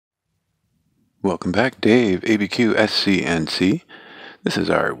Welcome back, Dave, ABQ SCNC. This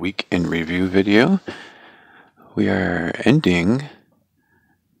is our week in review video. We are ending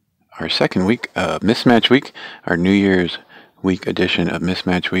our second week of Mismatch Week, our New Year's week edition of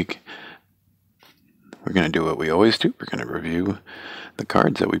Mismatch Week. We're going to do what we always do. We're going to review the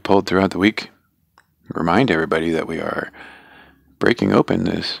cards that we pulled throughout the week. Remind everybody that we are breaking open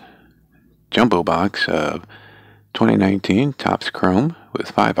this jumbo box of 2019 Topps Chrome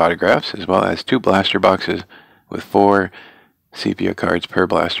with 5 autographs, as well as 2 blaster boxes with 4 sepia cards per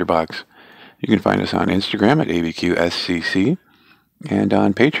blaster box. You can find us on Instagram at ABQSCC and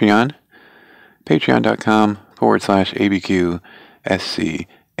on Patreon,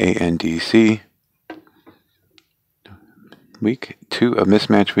 patreon.com/ABQSCANDC. Week 2 of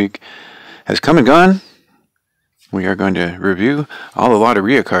Mismatch Week has come and gone. We are going to review all the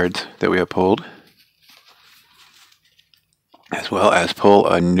Lotteria cards that we have pulled, as well as pull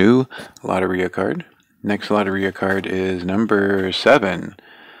a new Lotteria card. Next Lotteria card is number 7,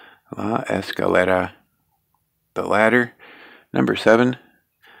 La Escalera, the ladder. Number 7,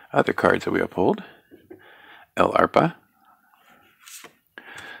 other cards that we have pulled: El Arpa,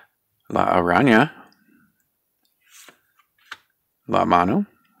 La Araña, La Mano,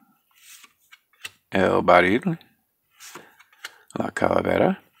 El Barril, La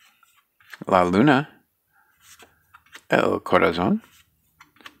Calavera, La Luna, El Corazón,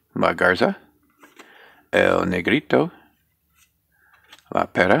 La Garza, El Negrito, La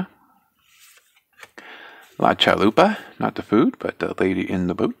Pera, La Chalupa, not the food, but the lady in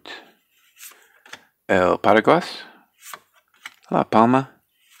the boat, El Paraguas, La Palma,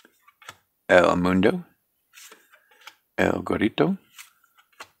 El Mundo, El Gorrito,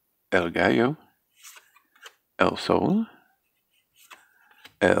 El Gallo, El Sol,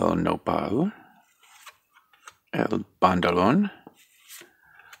 El Nopal, El Bandolón,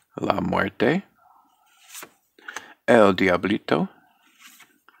 La Muerte, El Diablito,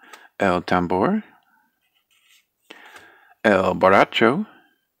 El Tambor, El Borracho,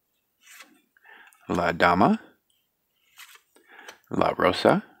 La Dama, La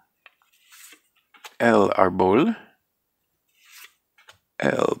Rosa, El Arbol,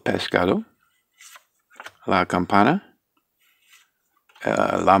 El Pescado, La Campana,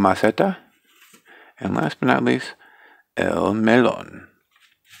 La Maceta, and last but not least, El Melon.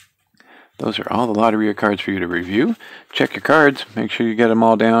 Those are all the Lotteria cards for you to review. Check your cards. Make sure you get them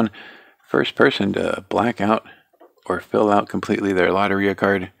all down. First person to black out or fill out completely their Lotteria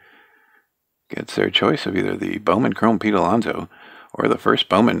card gets their choice of either the Bowman Chrome Pete Alonso or the first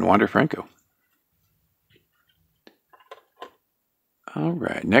Bowman Wander Franco.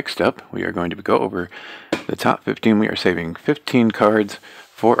 Alright, next up we are going to go over the top 15. We are saving 15 cards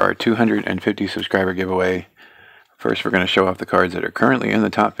for our 250 subscriber giveaway. First, we're going to show off the cards that are currently in the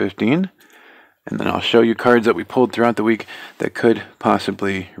top 15, and then I'll show you cards that we pulled throughout the week that could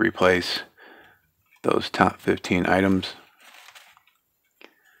possibly replace those top 15 items.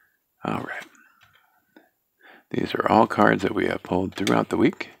 Alright, these are all cards that we have pulled throughout the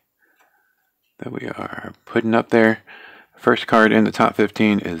week that we are putting up there. First card in the top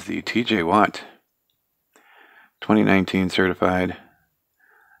 15 is the TJ Watt 2019 certified,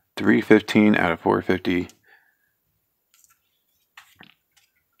 315 out of 450.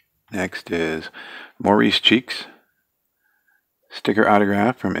 Next is Maurice Cheeks sticker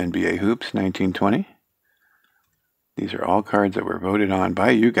autograph from NBA Hoops 1920. These are all cards that were voted on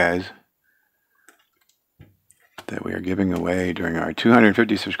by you guys that we are giving away during our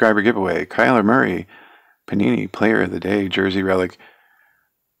 250 subscriber giveaway. Kyler Murray Panini Player of the Day jersey relic,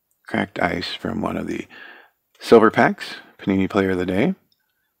 cracked ice from one of the silver packs, Panini Player of the Day.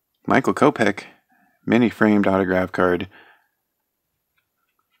 Michael Kopech mini framed autograph card.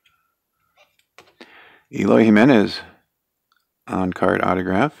 Eloy Jimenez on card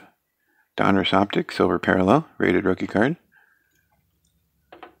autograph. Donruss Optic silver parallel rated rookie card.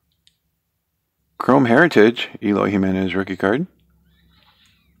 Chrome Heritage Eloy Jimenez rookie card.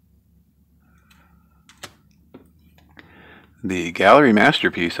 The Gallery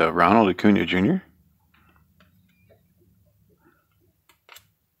Masterpiece of Ronald Acuna Jr.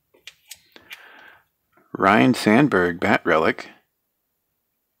 Ryan Sandberg bat relic.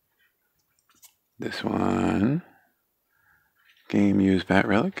 This one, game used bat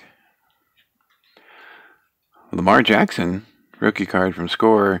relic. Lamar Jackson rookie card from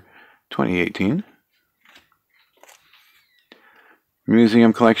Score 2018.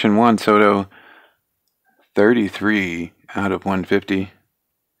 Museum Collection Juan Soto 33 out of 150.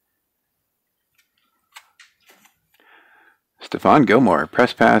 Stephon Gilmore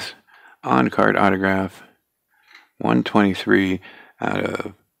press pass on card autograph 123 out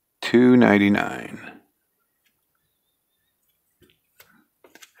of $2.99.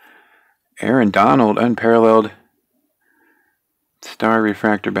 Aaron Donald, unparalleled. Star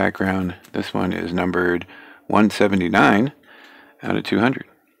refractor background. This one is numbered 179 out of 200.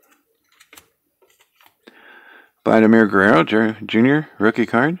 Vladimir Guerrero Jr. rookie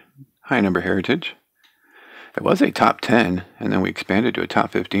card. High number heritage. It was a top 10, and then we expanded to a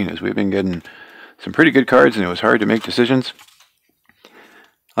top 15 as we've been getting some pretty good cards, and it was hard to make decisions.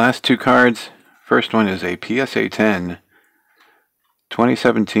 Last two cards. First one is a PSA 10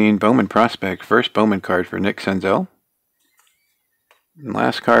 2017 Bowman Prospect, first Bowman card for Nick Senzel. And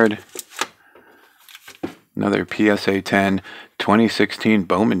last card, another PSA 10 2016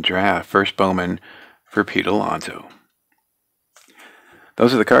 Bowman Draft, first Bowman for Pete Alonso.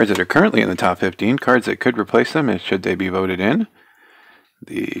 Those are the cards that are currently in the top 15, cards that could replace them should they be voted in.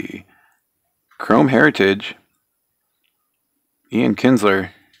 The Chrome Heritage, Ian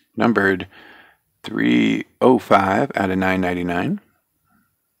Kinsler, numbered 305 out of 999.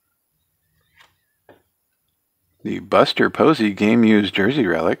 The Buster Posey Game Used Jersey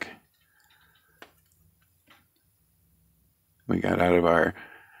Relic. We got out of our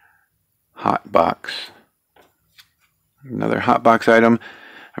hot box. Another hot box item.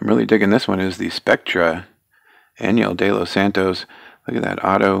 I'm really digging this one is the Spectra Aniel De Los Santos. Look at that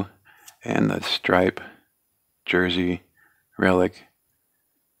auto and the stripe jersey relic.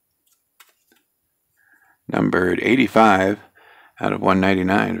 Numbered 85 out of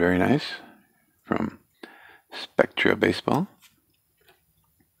 199. Very nice. From Spectra Baseball.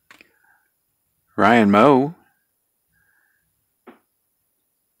 Ryan Moe.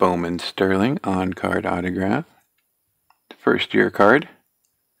 Bowman Sterling on-card autograph. First year card.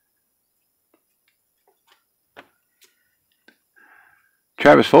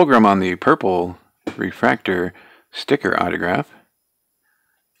 Travis Fulgham on the purple refractor sticker autograph.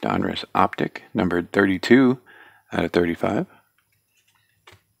 Donruss Optic, numbered 32 out of 35.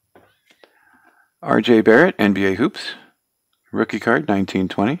 RJ Barrett, NBA Hoops, rookie card,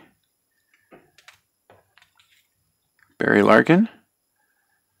 1920. Barry Larkin,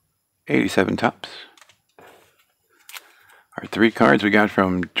 87 tops. Our three cards we got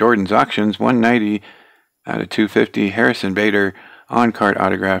from Jordan's Auctions, 190 out of 250. Harrison Bader, on-card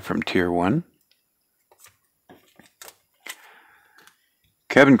autograph from Tier 1.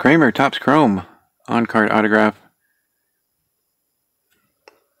 Kevin Kramer, Topps Chrome, on-card autograph.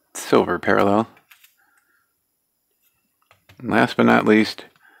 Silver parallel. And last but not least,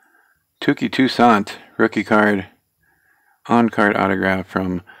 Touki Toussaint, rookie card, on-card autograph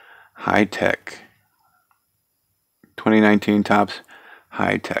from High Tech. 2019 Topps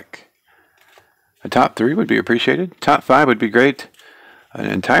High Tech. A top 3 would be appreciated. Top 5 would be great. An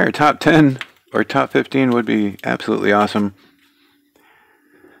entire top 10 or top 15 would be absolutely awesome.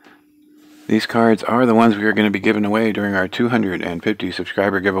 These cards are the ones we are going to be giving away during our 250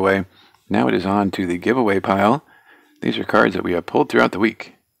 subscriber giveaway. Now it is on to the giveaway pile. These are cards that we have pulled throughout the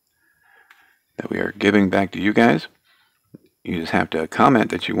week that we are giving back to you guys. You just have to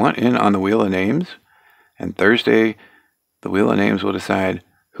comment that you want in on the Wheel of Names. And Thursday, the Wheel of Names will decide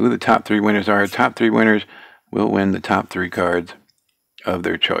who the top 3 winners are. Top 3 winners will win the top 3 cards of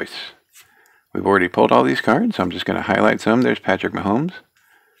their choice. We've already pulled all these cards, so I'm just going to highlight some. There's Patrick Mahomes,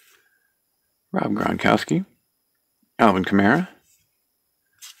 Rob Gronkowski, Alvin Kamara.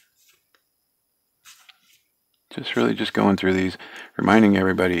 Just going through these, reminding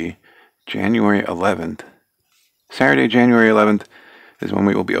everybody, January 11th, Saturday, January 11th, is when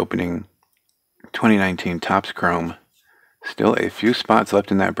we will be opening 2019 Topps Chrome. Still a few spots left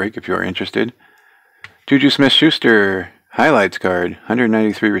in that break if you are interested. Juju Smith-Schuster highlights card,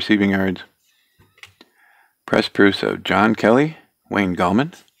 193 receiving yards. Press proofs of John Kelly, Wayne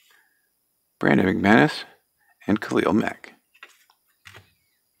Gallman, Brandon McManus, and Khalil Mack.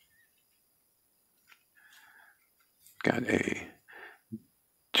 Got a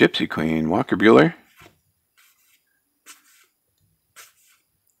Gypsy Queen, Walker Buehler.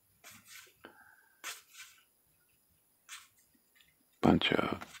 Bunch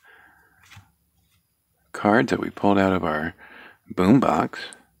of cards that we pulled out of our boom box.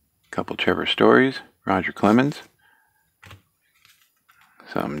 Couple Trevor Stories, Roger Clemens.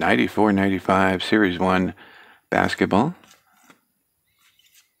 Some 94-95 Series 1 basketball.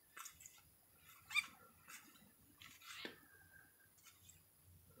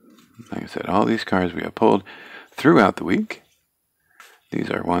 Like I said, all these cards we have pulled throughout the week. These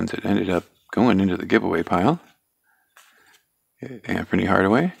are ones that ended up going into the giveaway pile. Anthony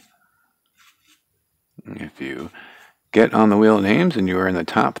Hardaway. If you get on the Wheel of Names and you are in the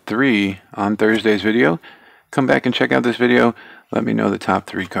top 3 on Thursday's video, come back and check out this video. Let me know the top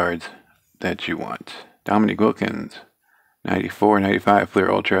 3 cards that you want. Dominique Wilkins, 94, 95 Fleer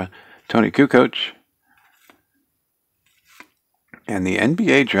Ultra, Tony Kukoc, and the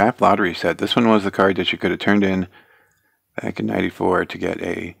NBA Draft Lottery set. This one was the card that you could have turned in back in 94 to get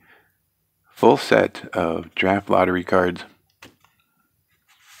a full set of Draft Lottery cards.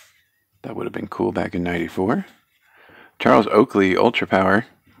 That would have been cool back in 94. Charles Oakley, Ultra Power.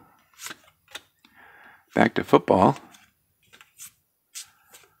 Back to football.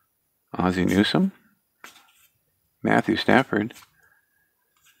 Ozzie Newsome. Matthew Stafford.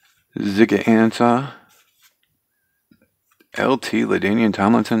 Ziggy Ansah. LT LaDainian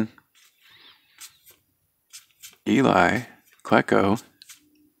Tomlinson. Eli Klecko.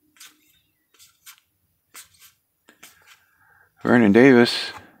 Vernon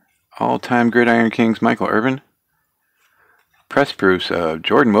Davis. All-time Gridiron Kings Michael Irvin. Press proofs of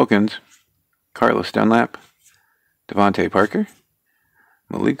Jordan Wilkins, Carlos Dunlap, Devontae Parker,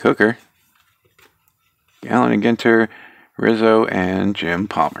 Malik Hooker, Allen and Ginter, Rizzo, and Jim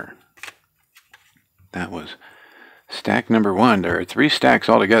Palmer. That was stack number 1. There are 3 stacks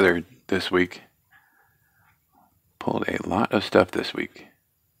altogether this week. Pulled a lot of stuff this week.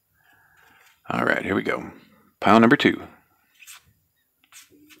 Alright, here we go. Pile number 2.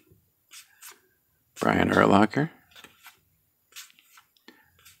 Brian Urlacher.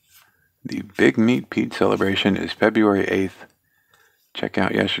 The Big Meat Pete celebration is February 8th. Check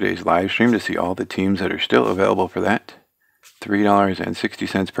out yesterday's live stream to see all the teams that are still available for that.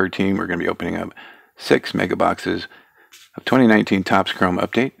 $3.60 per team. We're going to be opening up 6 mega boxes of 2019 Topps Chrome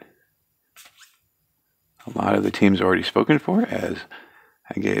Update. A lot of the teams already spoken for, as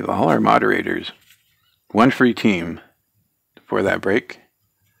I gave all our moderators 1 free team for that break.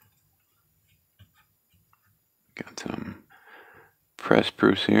 Got some press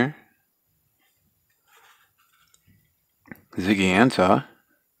proofs here. Ziggy Ansah,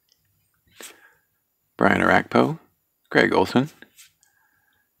 Brian Arakpo, Greg Olson,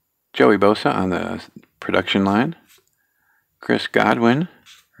 Joey Bosa on the production line, Chris Godwin,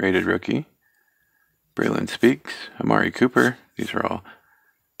 rated rookie, Braylon Speaks, Amari Cooper. These are all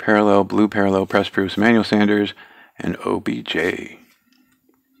parallel, blue parallel press proofs. Emmanuel Sanders and OBJ.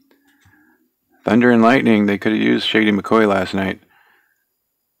 Thunder and Lightning, they could have used Shady McCoy last night.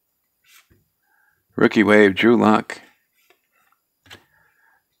 Rookie Wave, Drew Lock.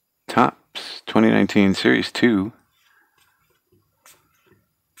 Topps 2019 Series 2.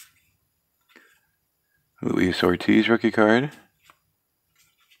 Luis Ortiz rookie card.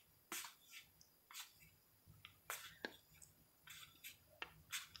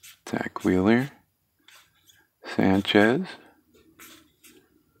 Zach Wheeler. Sanchez.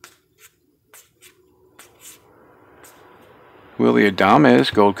 Willie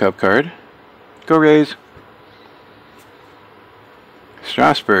Adames Gold Cup card. Go Rays.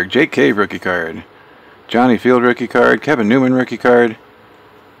 Strasburg, Jake Cave rookie card. Johnny Field rookie card. Kevin Newman rookie card.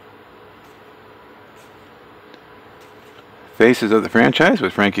 Faces of the Franchise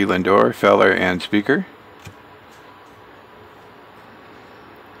with Frankie Lindor, Feller, and Speaker.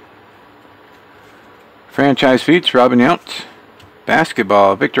 Franchise Feats, Robin Yount.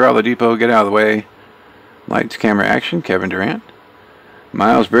 Basketball, Victor Oladipo, get out of the way. Lights, Camera, Action, Kevin Durant.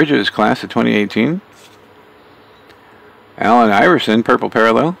 Miles Bridges, class of 2018. Allen Iverson, Purple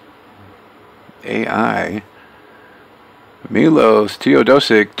Parallel. AI. Milos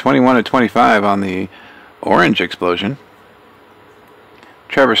Teodosic, 21/25 on the Orange Explosion.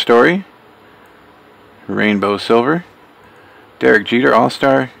 Trevor Story. Rainbow Silver. Derek Jeter,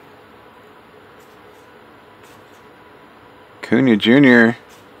 All-Star. Cunha Jr.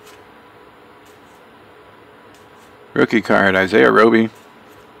 Rookie card, Isaiah Roby.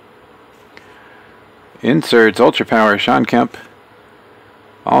 Inserts, Ultra Power, Sean Kemp.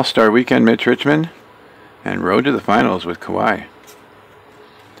 All-Star Weekend, Mitch Richmond. And Road to the Finals with Kawhi.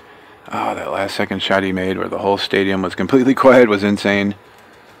 Oh, that last second shot he made where the whole stadium was completely quiet was insane.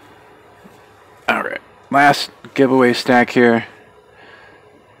 Alright, last giveaway stack here.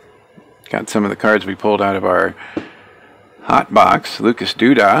 Got some of the cards we pulled out of our hot box. Lucas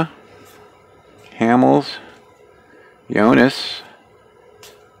Duda. Hamels. Jonas.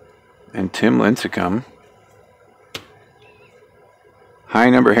 And Tim Lincecum. High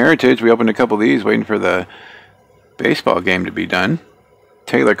number Heritage. We opened a couple of these, waiting for the baseball game to be done.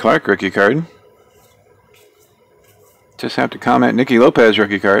 Taylor Clark rookie card. Just have to comment Nicky Lopez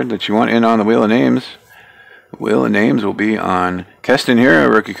rookie card that you want in on the Wheel of Names. Wheel of Names will be on Castaneda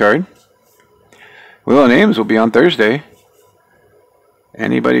rookie card. Wheel of Names will be on Thursday.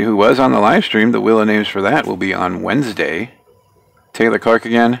 Anybody who was on the live stream, the Wheel of Names for that will be on Wednesday. Taylor Clark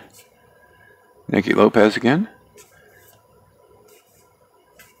again. Nicky Lopez again.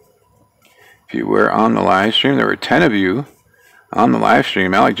 If you were on the live stream, there were 10 of you on the live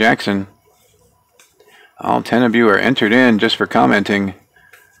stream. Alec Jackson. All 10 of you are entered in just for commenting.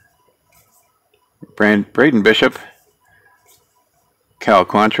 Braden Bishop. Cal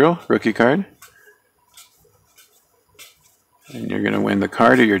Quantrill, rookie card. And you're going to win the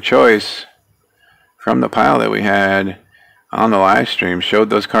card of your choice from the pile that we had on the live stream. Showed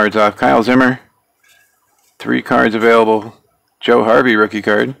those cards off. Kyle Zimmer. 3 cards available. Joe Harvey, rookie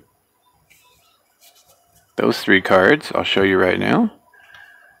card. Those 3 cards, I'll show you right now,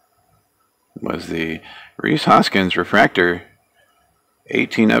 was the Rhys Hoskins Refractor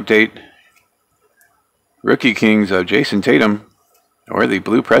 18 update. Rookie Kings of Jason Tatum, or the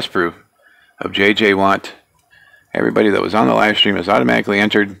Blue Press Proof of J.J. Watt. Everybody that was on the live stream is automatically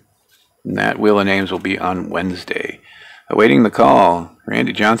entered, and that wheel of names will be on Wednesday. Awaiting the call,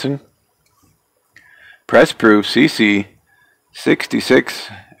 Randy Johnson. Press Proof CC 66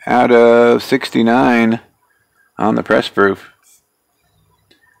 out of 69 on the Press Proof.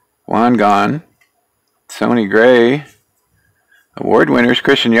 Juan Gone. Sony Gray. Award winners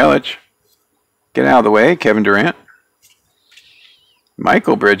Christian Yelich. Get out of the way, Kevin Durant.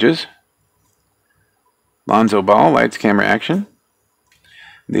 Michael Bridges. Lonzo Ball, Lights, Camera, Action.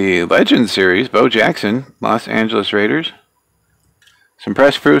 The Legend Series, Bo Jackson, Los Angeles Raiders. Some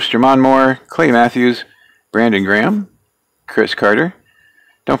press proofs, Jamon Moore, Clay Matthews, Brandon Graham, Chris Carter.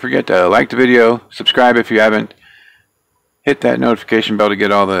 Don't forget to like the video, subscribe if you haven't. Hit that notification bell to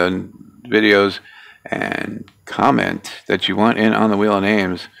get all the videos, and comment that you want in on the Wheel of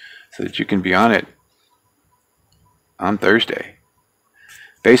Names so that you can be on it on Thursday.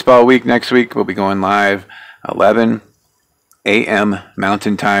 Baseball week next week, we'll be going live 11 a.m.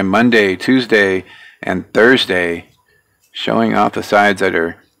 Mountain Time, Monday, Tuesday, and Thursday, showing off the sides that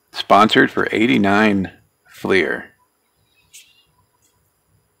are sponsored for 89 Fleer.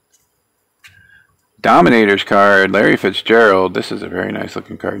 Dominators card, Larry Fitzgerald. This is a very nice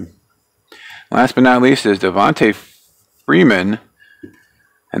looking card. Last but not least is Devontae Freeman.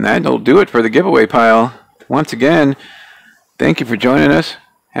 And that'll do it for the giveaway pile. Once again, thank you for joining us.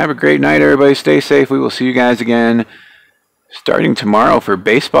 Have a great night, everybody. Stay safe. We will see you guys again starting tomorrow for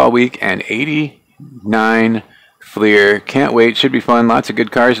baseball week and 89 Fleer. Can't wait. Should be fun. Lots of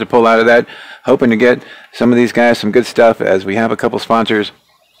good cards to pull out of that. Hoping to get some of these guys some good stuff as we have a couple sponsors.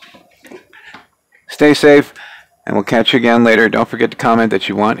 Stay safe, and we'll catch you again later. Don't forget to comment that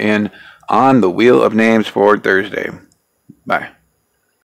you want in on the Wheel of Names for Thursday. Bye.